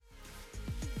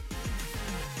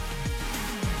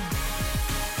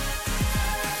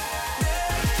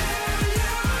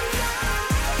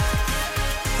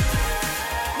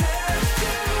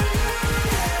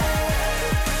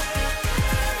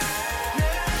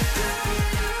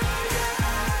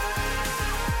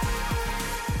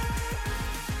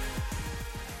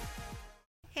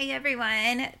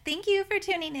everyone. Thank you for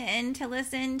tuning in to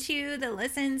listen to the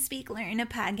Listen, Speak, Learn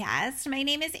podcast. My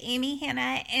name is Amy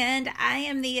Hanna, and I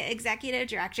am the executive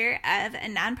director of a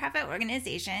nonprofit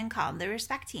organization called The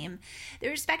Respect Team. The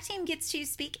Respect Team gets to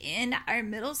speak in our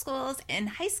middle schools and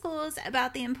high schools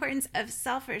about the importance of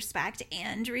self-respect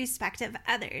and respect of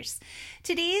others.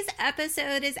 Today's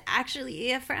episode is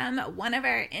actually from one of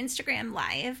our Instagram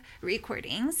Live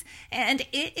recordings, and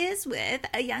it is with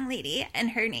a young lady,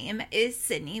 and her name is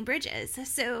Sydney Bridges.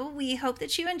 So we hope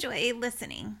that you enjoy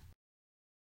listening.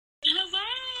 Hello.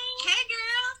 Hey,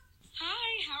 girl.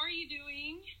 Hi, how are you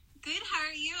doing? Good, how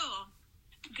are you?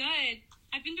 Good.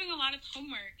 I've been doing a lot of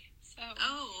homework, so...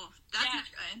 Oh, that's not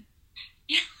good.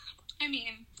 Yeah, I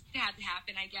mean, it had to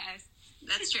happen, I guess.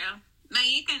 That's true.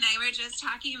 Maika and I were just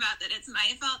talking about that it's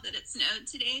my fault that it snowed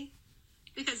today,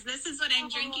 because this is what I'm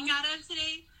drinking out of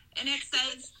today, and it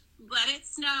says, let it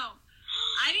snow.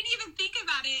 I didn't even think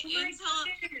about it until...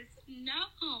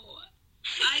 No.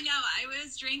 I know. I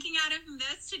was drinking out of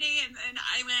this today, and then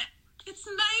I went, it's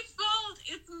my fault.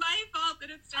 It's my fault that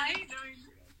it started snowing.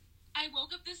 I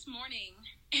woke up this morning,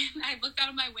 and I looked out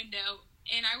of my window,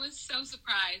 and I was so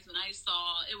surprised when I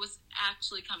saw it was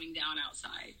actually coming down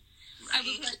outside. Right. I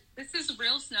was like, this is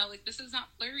real snow. Like, this is not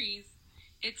flurries.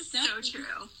 It's snow. So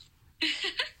true.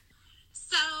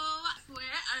 So, for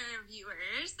our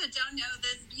viewers that don't know,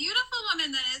 this beautiful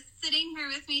woman that is sitting here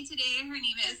with me today, her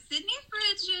name is Sydney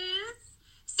Bridges.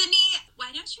 Sydney,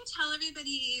 why don't you tell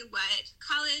everybody what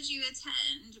college you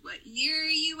attend, what year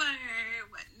you are,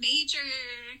 what major,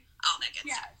 all that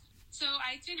good stuff. So,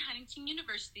 I attend Huntington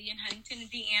University in Huntington,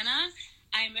 Indiana.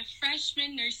 I'm a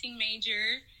freshman nursing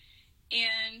major,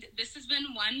 and this has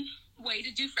been one way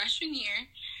to do freshman year.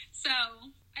 So,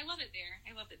 I love it there.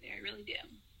 I really do.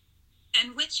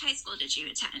 And which high school did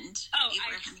you attend?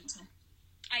 Huntington?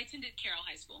 I attended Carroll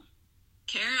High School.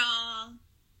 Carroll.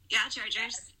 Yeah,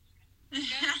 Chargers. Yes.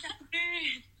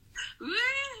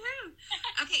 Woo-hoo.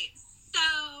 Okay, so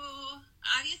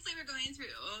obviously we're going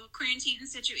through a quarantine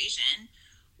situation.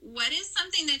 What is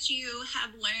something that you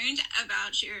have learned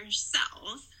about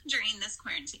yourself during this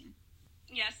quarantine?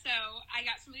 Yeah, so I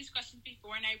got some of these questions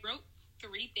before, and I wrote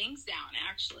 3 things down,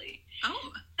 actually.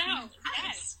 Oh, so,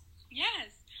 nice.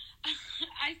 Yes.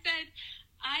 I said,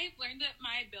 I've learned that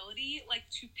my ability,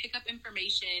 to pick up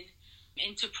information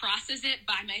and to process it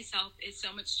by myself is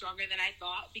so much stronger than I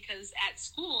thought, because at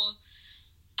school,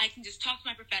 I can just talk to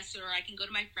my professor, or I can go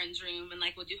to my friend's room and,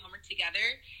 we'll do homework together.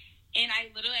 And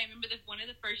I remember one of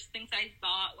the first things I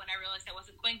thought when I realized I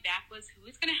wasn't going back was, who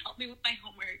is going to help me with my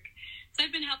homework? So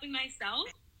I've been helping myself,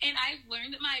 and I've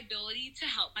learned that my ability to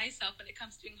help myself when it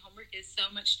comes to doing homework is so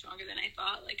much stronger than I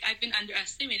thought. I've been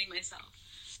underestimating myself.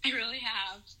 I really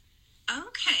have.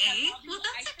 Okay. Well,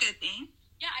 that's a good thing.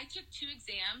 Yeah, I took 2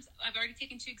 exams. I've already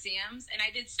taken 2 exams, and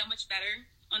I did so much better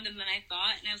on them than I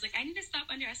thought. And I was like, I need to stop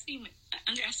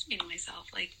underestimating myself.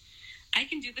 I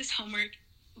can do this homework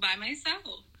by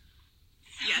myself.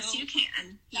 Yes, you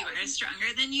can. You are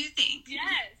stronger than you think.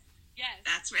 Yes.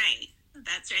 That's right.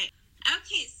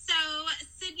 Okay, so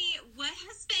Sydney, what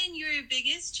has been your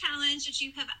biggest challenge that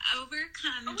you have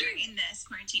overcome during this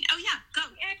quarantine? Oh yeah, go.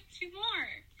 I have 2 more.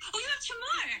 Oh, you have 2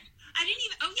 more. I didn't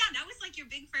even. Oh yeah, that was your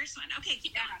big first one. Okay,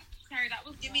 keep going. Sorry, that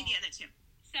was. Give me the other 2.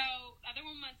 So the other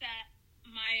one was that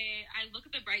I look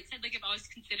at the bright side. I've always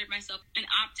considered myself an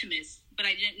optimist, but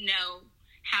I didn't know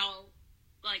how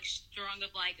strong of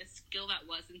a skill that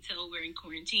was until we're in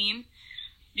quarantine.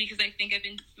 Because I think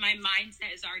my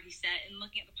mindset is already set, and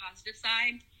looking at the positive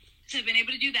side. So I've been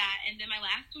able to do that. And then my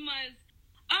last one was,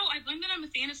 I've learned that I'm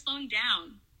a fan of slowing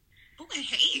down. Oh,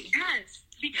 hey. Yes,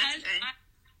 because I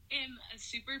am a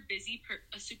super busy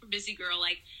girl.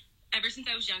 Ever since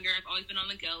I was younger, I've always been on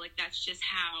the go. That's just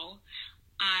how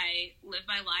I live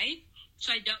my life.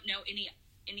 So I don't know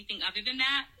anything other than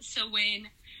that. So when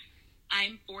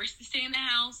I'm forced to stay in the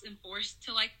house and forced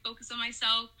to focus on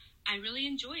myself, I really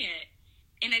enjoy it.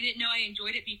 And I didn't know I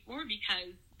enjoyed it before,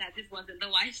 because that just wasn't the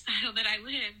lifestyle that I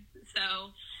lived.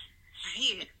 So,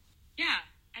 right. Yeah,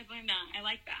 I've learned that. I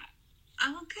like that.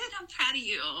 Oh, good. I'm proud of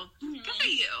you. Mm-hmm. Good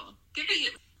for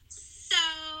you. So,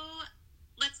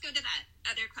 let's go to that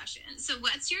other question. So,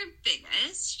 what's your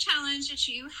biggest challenge that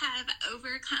you have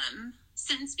overcome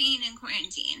since being in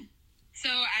quarantine? So,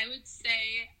 I would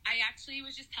say, I actually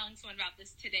was just telling someone about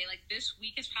this today. This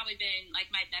week has probably been,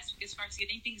 my best week as far as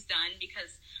getting things done,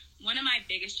 because one of my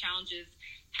biggest challenges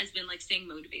has been staying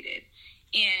motivated,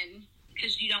 and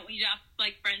because you don't have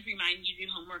friends remind you to do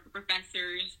homework, or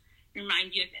professors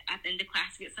remind you at the end of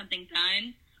class to get something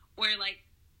done, or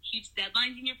huge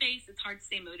deadlines in your face. It's hard to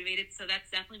stay motivated. So that's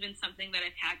definitely been something that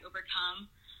I've had to overcome.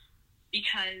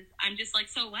 because I'm just like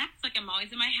so lax. Like I'm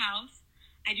always in my house.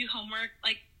 I do homework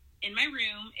like in my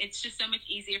room. It's just so much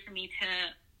easier for me to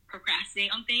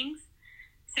procrastinate on things.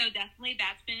 So definitely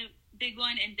that's been a big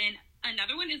one. And then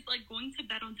another one is like going to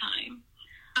bed on time.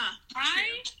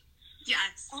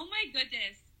 Yes. Oh my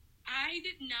goodness. I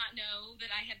did not know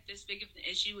that I had this big of an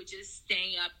issue with just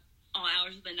staying up all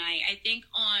hours of the night. I think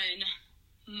on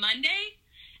Monday,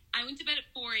 I went to bed at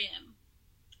 4 a.m.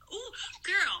 Ooh,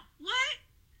 girl, what?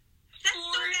 That's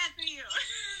so bad for you.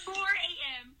 4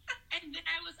 a.m. And then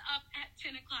I was up at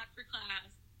 10 o'clock for class.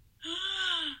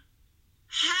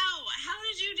 How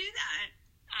did you do that?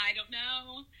 I don't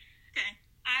know. Okay.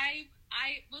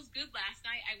 I was good last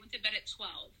night. I went to bed at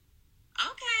 12.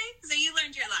 Okay, so you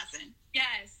learned your lesson.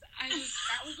 Yes,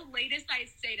 that was the latest I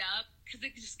stayed up because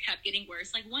it just kept getting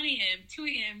worse. Like 1 a.m., 2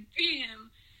 a.m., 3 a.m.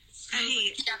 I was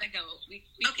like, we gotta go.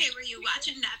 Okay, were you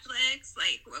watching Netflix?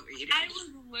 Like, what were you doing? I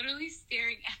was literally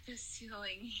staring at the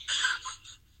ceiling.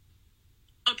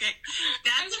 Okay,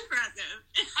 that's impressive.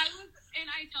 And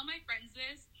I tell my friends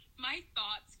this, my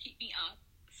thoughts keep me up.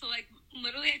 So, like,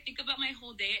 literally I think about my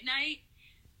whole day at night.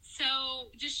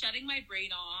 So, just shutting my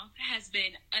brain off has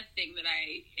been a thing that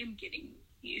I am getting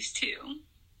used to.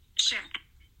 Sure.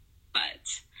 But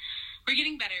we're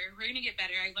getting better. We're going to get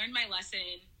better. I learned my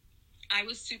lesson. I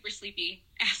was super sleepy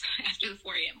after the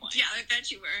 4 a.m. one. Yeah, I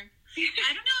bet you were.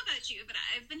 I don't know about you, but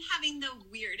I've been having the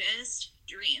weirdest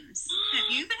dreams.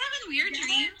 Have you been having weird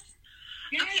dreams?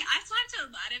 Yes. Okay, I've talked to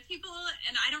a lot of people,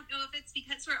 and I don't know if it's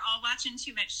because we're all watching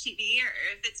too much TV or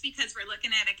if it's because we're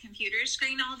looking at a computer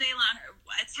screen all day long or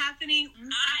what's happening. Mm-hmm.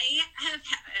 I have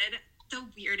had the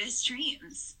weirdest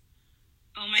dreams.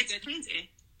 Oh my goodness. It's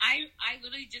crazy. I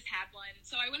literally just had one.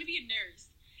 So I want to be a nurse.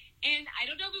 And I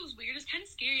don't know if it was weird. It's kind of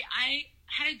scary. I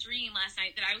had a dream last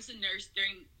night that I was a nurse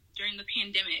during the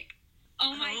pandemic.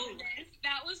 Oh my goodness.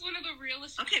 That was one of the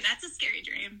realest. Okay, that's a scary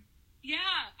dream.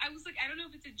 Yeah, I was like, I don't know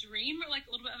if it's a dream or like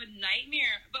a little bit of a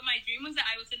nightmare, but my dream was that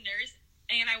I was a nurse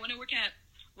and I want to work at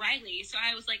Riley. So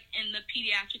I was like in the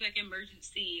pediatric like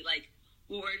emergency like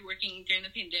ward working during the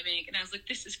pandemic, and I was like,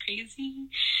 this is crazy.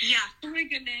 Yeah. Oh my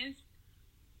goodness.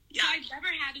 Yeah. So I've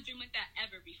never had a dream like that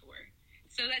ever before.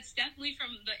 So that's definitely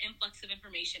from the influx of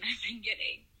information I've been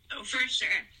getting. Oh, for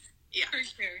sure. Yeah. For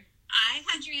sure. I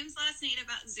had dreams last night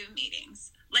about Zoom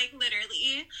meetings. Like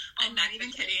literally, I'm not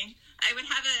even kidding. I would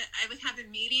have a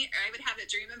meeting, or I would have a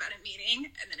dream about a meeting,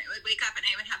 and then I would wake up and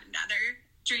I would have another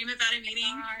dream about a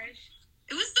meeting. Gosh.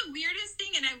 It was the weirdest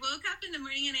thing, and I woke up in the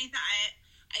morning and I thought,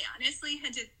 I honestly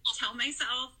had to tell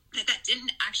myself that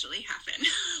didn't actually happen.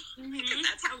 Because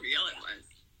that's how real it was.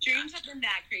 Dreams have been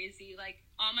that crazy. Like,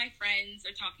 all my friends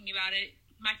are talking about it.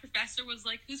 My professor was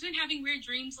like, who's been having weird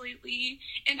dreams lately?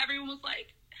 And everyone was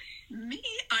like, me?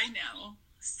 I know.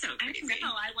 So crazy. I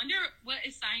know. I wonder what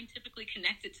is scientifically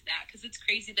connected to that, because it's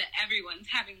crazy that everyone's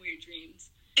having weird dreams.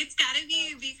 It's got to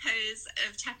be because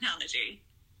of technology.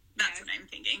 That's what I'm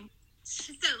thinking.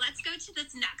 So let's go to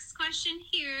this next question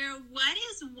here. What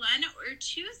is one or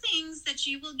two things that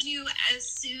you will do as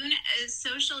soon as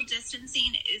social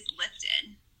distancing is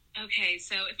lifted? Okay,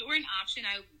 so if it were an option,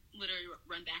 I would literally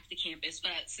run back to campus.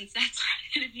 But since that's not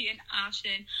going to be an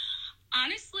option,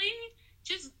 honestly,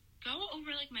 just go over,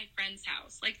 like, my friend's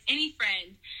house. Like, any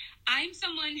friend. I'm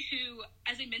someone who,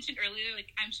 as I mentioned earlier,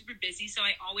 like, I'm super busy, so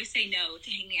I always say no to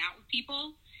hanging out with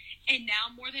people. And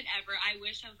now, more than ever, I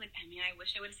wish I would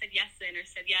have said yes then, or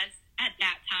said yes at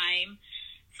that time.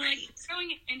 So, like,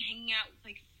 going and hanging out with,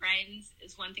 like, friends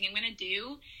is one thing I'm going to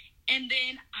do. And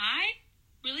then I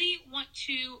really want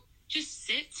to just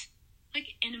sit,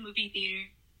 like, in a movie theater.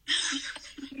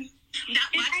 Not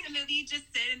watch the movie, just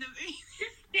sit in the movie.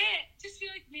 Just sit. Just be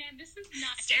like, man, this is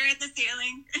not... Stare at the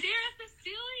ceiling. Stare at the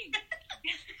ceiling.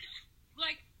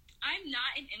 Like, I'm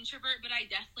not an introvert, but I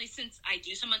definitely, since I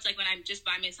do so much, like, when I'm just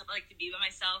by myself, I like to be by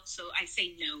myself, so I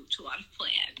say no to a lot of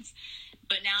plans.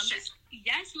 But now I'm just,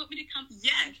 yes, you want me to come?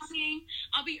 Yes.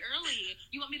 I'll be early.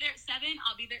 You want me there at 7?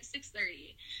 I'll be there at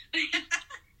 6:30.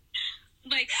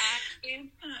 Like,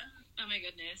 oh my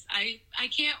goodness. I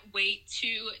can't wait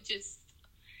to just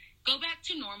go back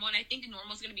to normal, and I think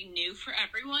normal is going to be new for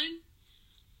everyone,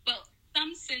 but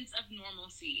some sense of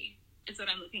normalcy is what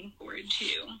I'm looking forward to.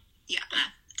 Yeah,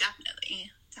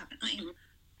 definitely. Mm-hmm.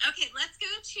 Okay, let's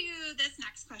go to this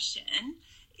next question.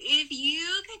 If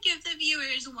you could give the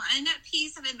viewers one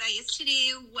piece of advice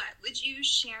today, what would you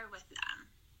share with them?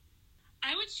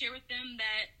 I would share with them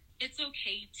that it's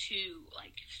okay to,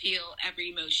 like, feel every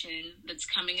emotion that's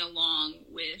coming along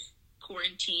with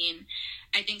quarantine.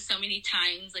 I think so many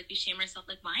times, like, we shame ourselves,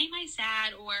 like, why am I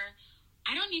sad? Or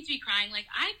I don't need to be crying. Like,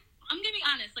 I'm gonna be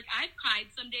honest, like, I've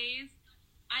cried some days.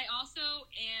 I also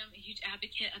am a huge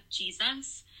advocate of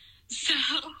Jesus. So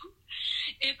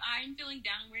if I'm feeling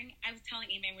down, I was telling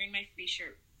Amy, I'm wearing my free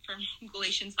shirt from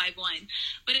Galatians 5:1.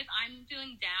 But if I'm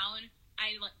feeling down,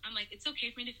 I'm like, it's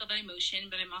okay for me to feel that emotion,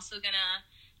 but I'm also going to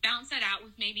balance that out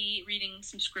with maybe reading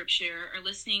some scripture or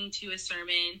listening to a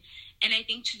sermon. And I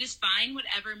think to just find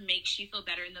whatever makes you feel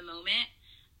better in the moment,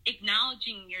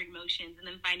 acknowledging your emotions and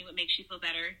then finding what makes you feel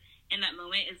better in that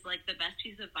moment is like the best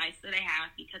piece of advice that I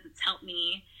have, because it's helped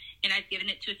me and I've given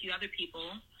it to a few other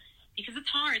people. Because it's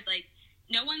hard. Like,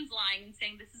 no one's lying and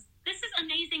saying, this is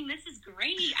amazing, this is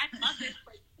great, I love this.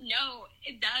 Like, no,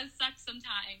 it does suck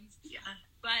sometimes. Yeah.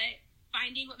 But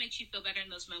finding what makes you feel better in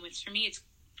those moments, for me it's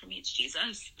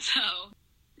Jesus. So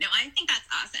no, I think that's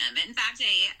awesome. In fact,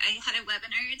 I had a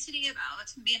webinar today about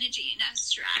managing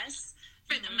stress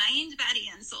for the mind,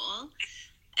 body, and soul.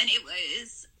 And it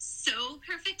was so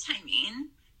perfect timing,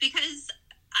 because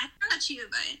I don't know about you,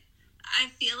 but I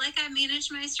feel like I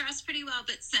managed my stress pretty well,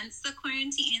 but since the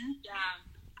quarantine,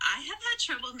 I have had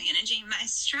trouble managing my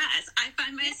stress. I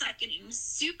find myself getting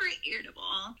super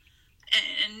irritable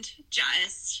and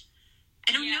just,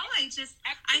 I don't know, I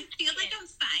feel like I'm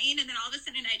fine, and then all of a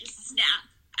sudden I just snap.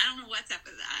 I don't know what's up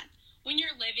with that. When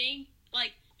you're living,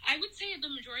 like, I would say the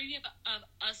majority of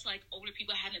us, like, older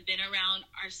people haven't been around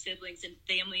our siblings and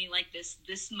family like this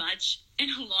much in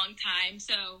a long time.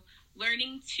 So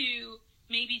learning to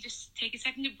maybe just take a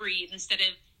second to breathe instead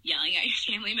of yelling at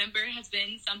your family member has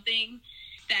been something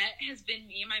that has been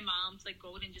me and my mom's like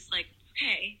golden, just like,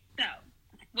 okay. So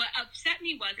what upset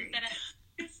me was that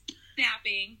I was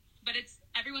snapping, but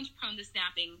everyone's prone to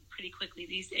snapping pretty quickly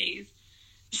these days.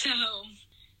 So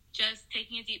just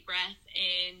taking a deep breath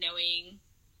and knowing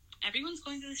everyone's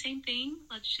going through the same thing.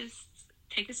 Let's just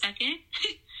take a second.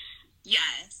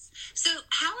 Yes. So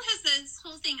how has this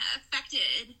whole thing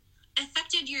affected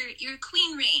your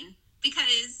queen reign?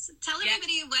 Because tell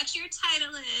everybody what your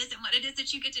title is and what it is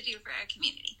that you get to do for our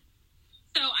community.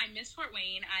 So I'm Miss Fort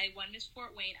Wayne. I won Miss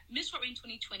Fort Wayne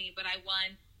 2020, but I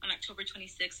won on October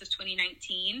 26th of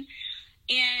 2019.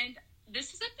 And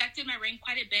this has affected my reign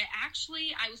quite a bit.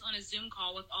 Actually, I was on a Zoom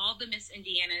call with all the Miss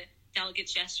Indiana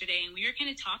delegates yesterday, and we were kind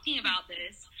of talking about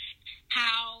this,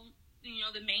 how, you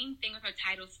know, the main thing with our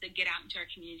title is to get out into our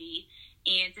community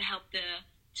and to help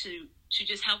to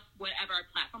just help whatever our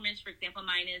platform is. For example,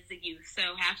 mine is the youth. So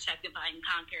 #Divide and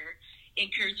Conquer,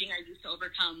 encouraging our youth to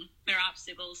overcome their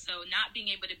obstacles. So not being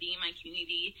able to be in my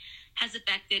community has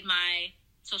affected my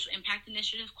social impact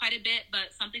initiative quite a bit.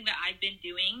 But something that I've been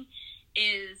doing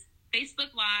is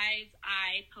Facebook Lives.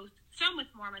 I post so much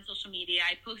more on my social media.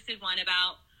 I posted one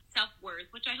about self-worth,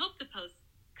 which I hope to post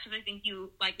because I think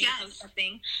you like me to post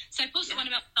something. So I posted one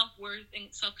about self-worth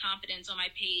and self-confidence on my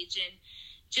page, and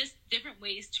just different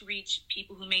ways to reach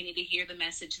people who may need to hear the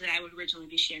message that I would originally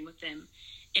be sharing with them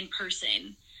in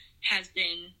person has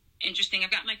been interesting.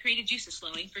 I've got my creative juices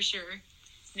flowing for sure,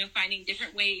 you know, finding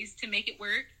different ways to make it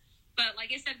work. But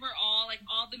like I said, we're all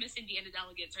the Miss Indiana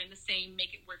delegates are in the same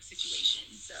make it work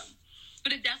situation. So,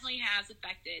 but it definitely has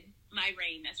affected my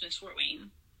reign as Miss Fort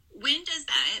Wayne. When is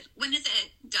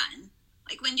it done?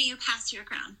 Like, when do you pass your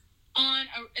crown?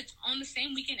 It's on the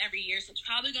same weekend every year, so it's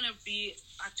probably going to be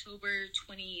October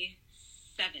 27th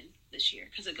this year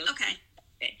because it goes. Okay.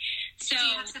 So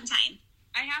you have some time.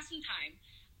 I have some time,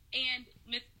 and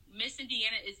Miss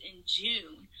Indiana is in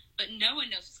June, but no one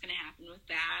knows what's going to happen with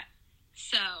that.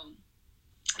 So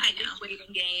I know. It's a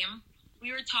waiting game.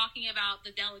 We were talking about,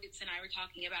 the delegates and I were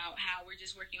talking about how we're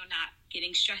just working on not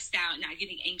getting stressed out, not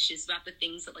getting anxious about the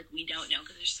things that we don't know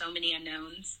because there's so many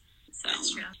unknowns. So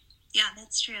that's true. Yeah,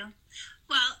 that's true.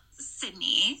 Well,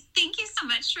 Sydney, thank you so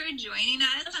much for joining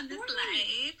us on this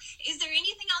live. Is there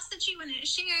anything else that you want to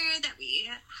share that we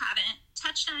haven't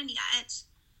touched on yet?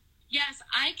 Yes,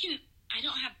 I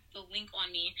don't have the link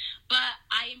on me, but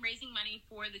I am raising money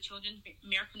for the Children's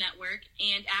Miracle Network,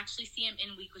 and actually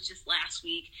CMN Week was just last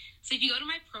week. So if you go to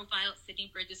my profile at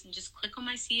Sydney Bridges and just click on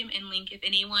my CMN link, if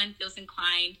anyone feels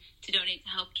inclined to donate to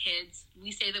help kids,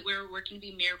 we say that we're working to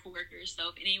be miracle workers. So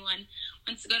if anyone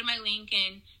wants to go to my link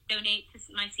and donate to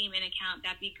my CMN account,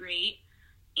 that'd be great.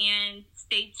 And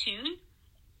stay tuned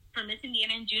for Miss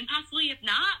Indiana in June, possibly. If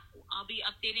not, I'll be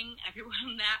updating everyone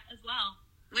on that as well.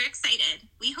 We're excited.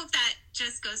 We hope that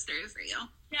just goes through for you.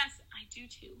 Yes, I do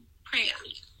too. Pray.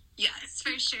 Yes,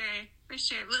 for sure. For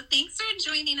sure. Well, thanks for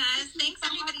joining us. Thanks,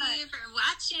 everybody, for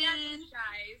watching. Yes,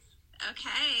 guys.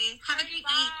 Okay. Have a great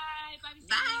night. Bye.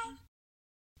 Bye.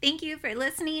 Thank you for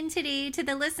listening today to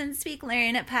the Listen, Speak,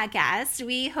 Learn podcast.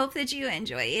 We hope that you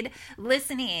enjoyed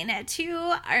listening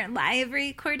to our live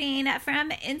recording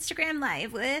from Instagram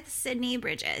Live with Sydney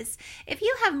Bridges. If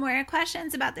you have more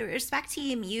questions about the Respect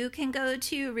Team, you can go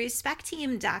to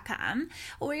respectteam.com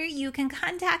or you can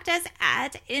contact us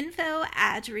at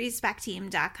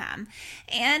info@respectteam.com.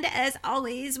 And as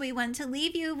always, we want to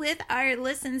leave you with our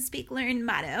Listen, Speak, Learn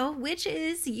motto, which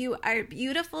is you are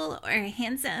beautiful or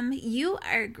handsome, you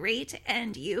are great,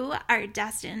 and you are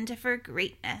destined for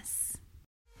greatness.